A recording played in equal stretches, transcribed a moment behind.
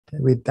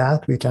With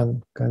that, we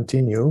can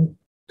continue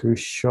to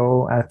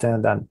show,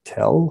 attend, and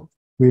tell.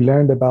 We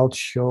learned about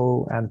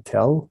show and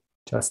tell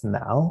just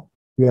now.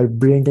 We are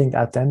bringing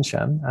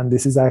attention, and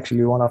this is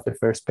actually one of the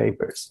first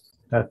papers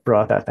that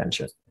brought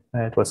attention.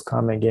 And it was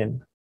coming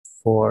in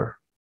for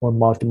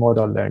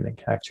multimodal learning,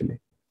 actually,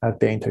 at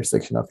the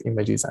intersection of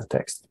images and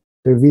text.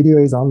 The video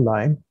is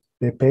online.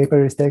 The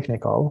paper is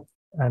technical,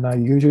 and I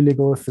usually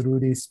go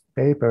through this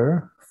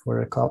paper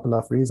for a couple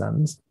of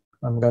reasons.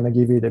 I'm going to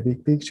give you the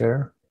big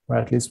picture, or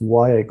at least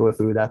why I go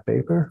through that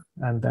paper,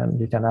 and then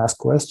you can ask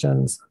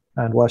questions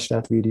and watch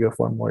that video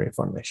for more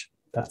information.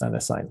 That's an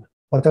assignment.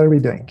 What are we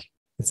doing?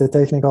 It's a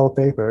technical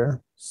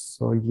paper,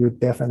 so you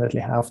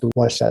definitely have to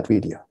watch that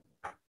video.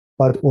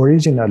 But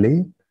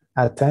originally,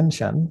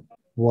 attention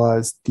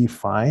was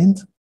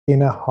defined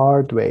in a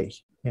hard way,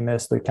 in a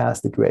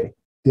stochastic way.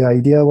 The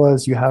idea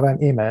was you have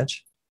an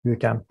image, you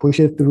can push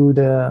it through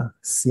the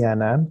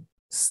CNN,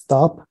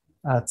 stop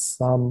at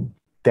some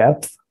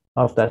depth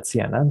of that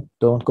CNN,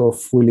 don't go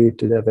fully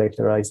to the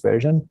vectorized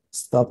version,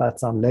 stop at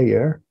some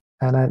layer,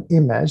 and an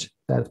image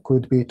that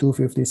could be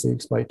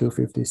 256 by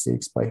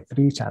 256 by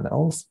 3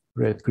 channels,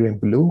 red, green,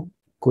 blue,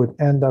 could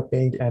end up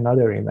being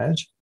another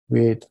image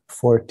with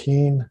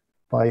 14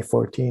 by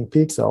 14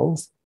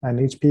 pixels, and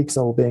each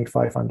pixel being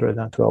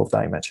 512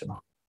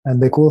 dimensional.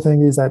 And the cool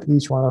thing is that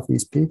each one of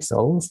these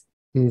pixels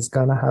is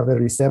gonna have a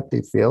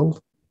receptive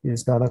field,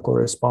 is gonna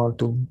correspond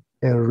to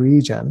a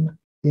region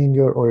in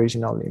your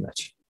original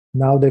image.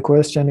 Now the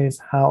question is,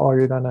 how are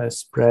you gonna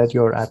spread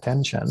your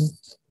attention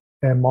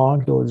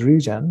among those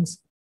regions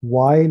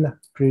while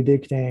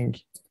predicting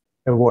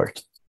a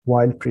word,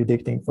 while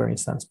predicting, for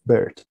instance,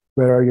 bird?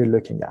 Where are you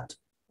looking at?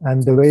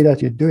 And the way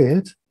that you do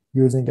it,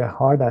 using a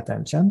hard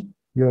attention,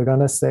 you're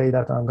gonna say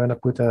that I'm gonna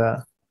put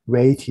a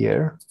weight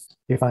here.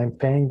 If I'm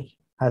paying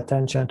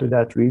attention to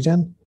that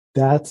region,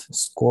 that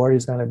score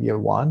is gonna be a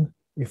 1.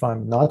 If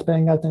I'm not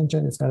paying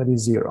attention, it's gonna be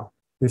 0.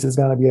 This is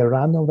gonna be a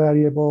random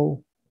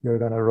variable. You're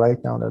gonna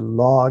write down a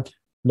log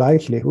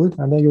likelihood,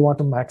 and then you want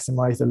to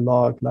maximize the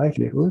log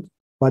likelihood.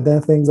 But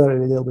then things are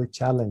a little bit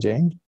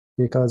challenging,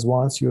 because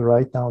once you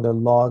write down the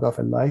log of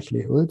a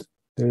likelihood,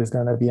 there is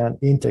gonna be an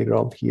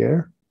integral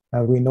here.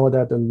 And we know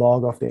that the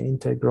log of the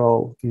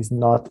integral is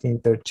not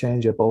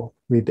interchangeable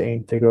with the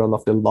integral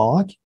of the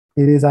log.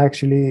 It is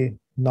actually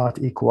not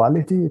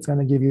equality, it's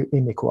gonna give you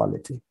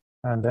inequality.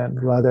 And then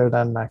rather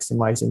than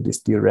maximizing this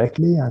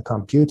directly and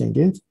computing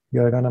it,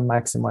 you're gonna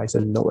maximize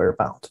a lower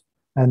bound.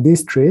 And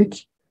this trick,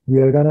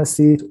 we are gonna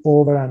see it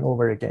over and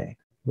over again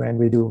when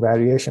we do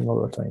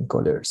variational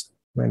autoencoders,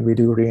 when we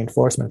do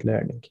reinforcement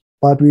learning.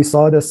 But we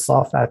saw the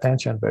soft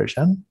attention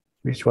version,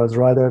 which was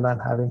rather than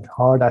having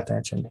hard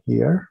attention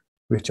here,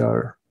 which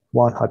are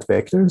one-hot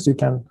vectors, you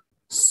can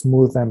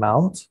smooth them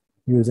out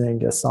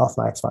using a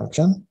softmax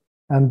function.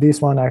 And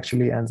this one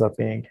actually ends up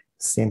being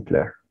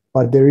simpler.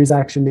 But there is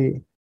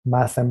actually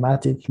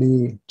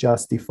mathematically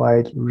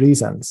justified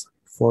reasons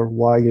for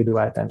why you do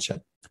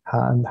attention.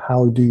 And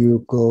how do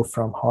you go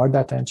from hard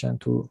attention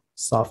to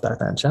soft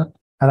attention?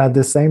 And at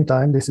the same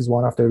time, this is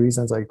one of the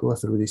reasons I go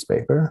through this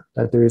paper,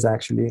 that there is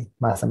actually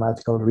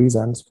mathematical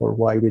reasons for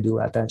why we do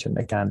attention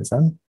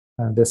mechanism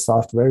and the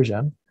soft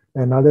version.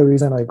 Another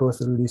reason I go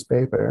through this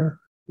paper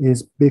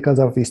is because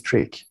of this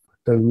trick.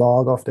 The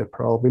log of the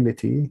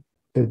probability,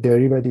 the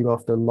derivative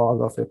of the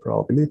log of the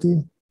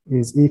probability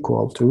is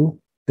equal to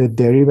the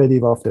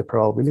derivative of the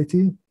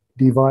probability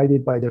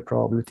divided by the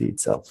probability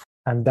itself.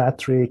 And that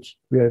trick,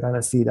 we are going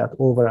to see that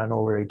over and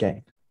over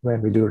again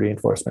when we do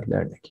reinforcement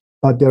learning.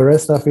 But the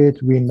rest of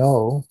it, we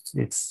know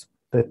it's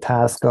the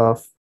task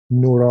of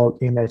neural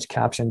image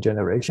caption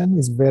generation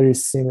is very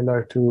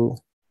similar to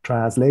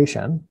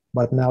translation,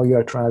 but now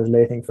you're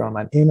translating from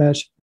an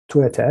image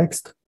to a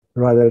text.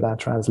 Rather than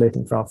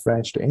translating from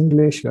French to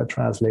English, you're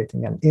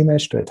translating an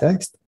image to a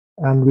text.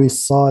 And we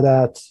saw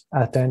that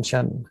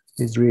attention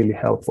is really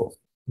helpful.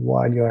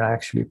 While you're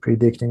actually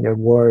predicting a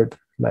word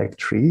like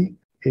tree,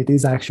 it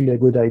is actually a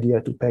good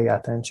idea to pay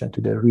attention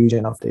to the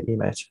region of the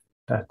image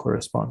that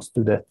corresponds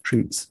to the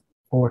trees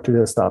or to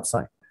the stop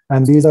sign.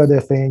 And these are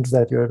the things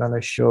that you're going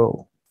to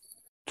show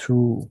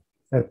to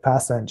a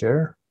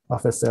passenger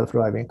of a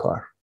self-driving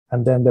car.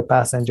 And then the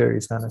passenger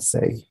is going to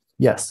say,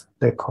 yes,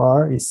 the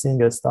car is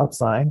seeing a stop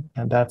sign,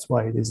 and that's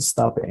why it is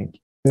stopping.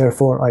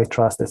 Therefore, I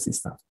trust the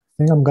system. I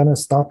think I'm going to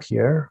stop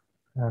here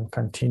and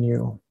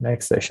continue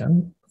next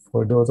session.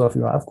 For those of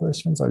you who have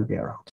questions, I'll be around.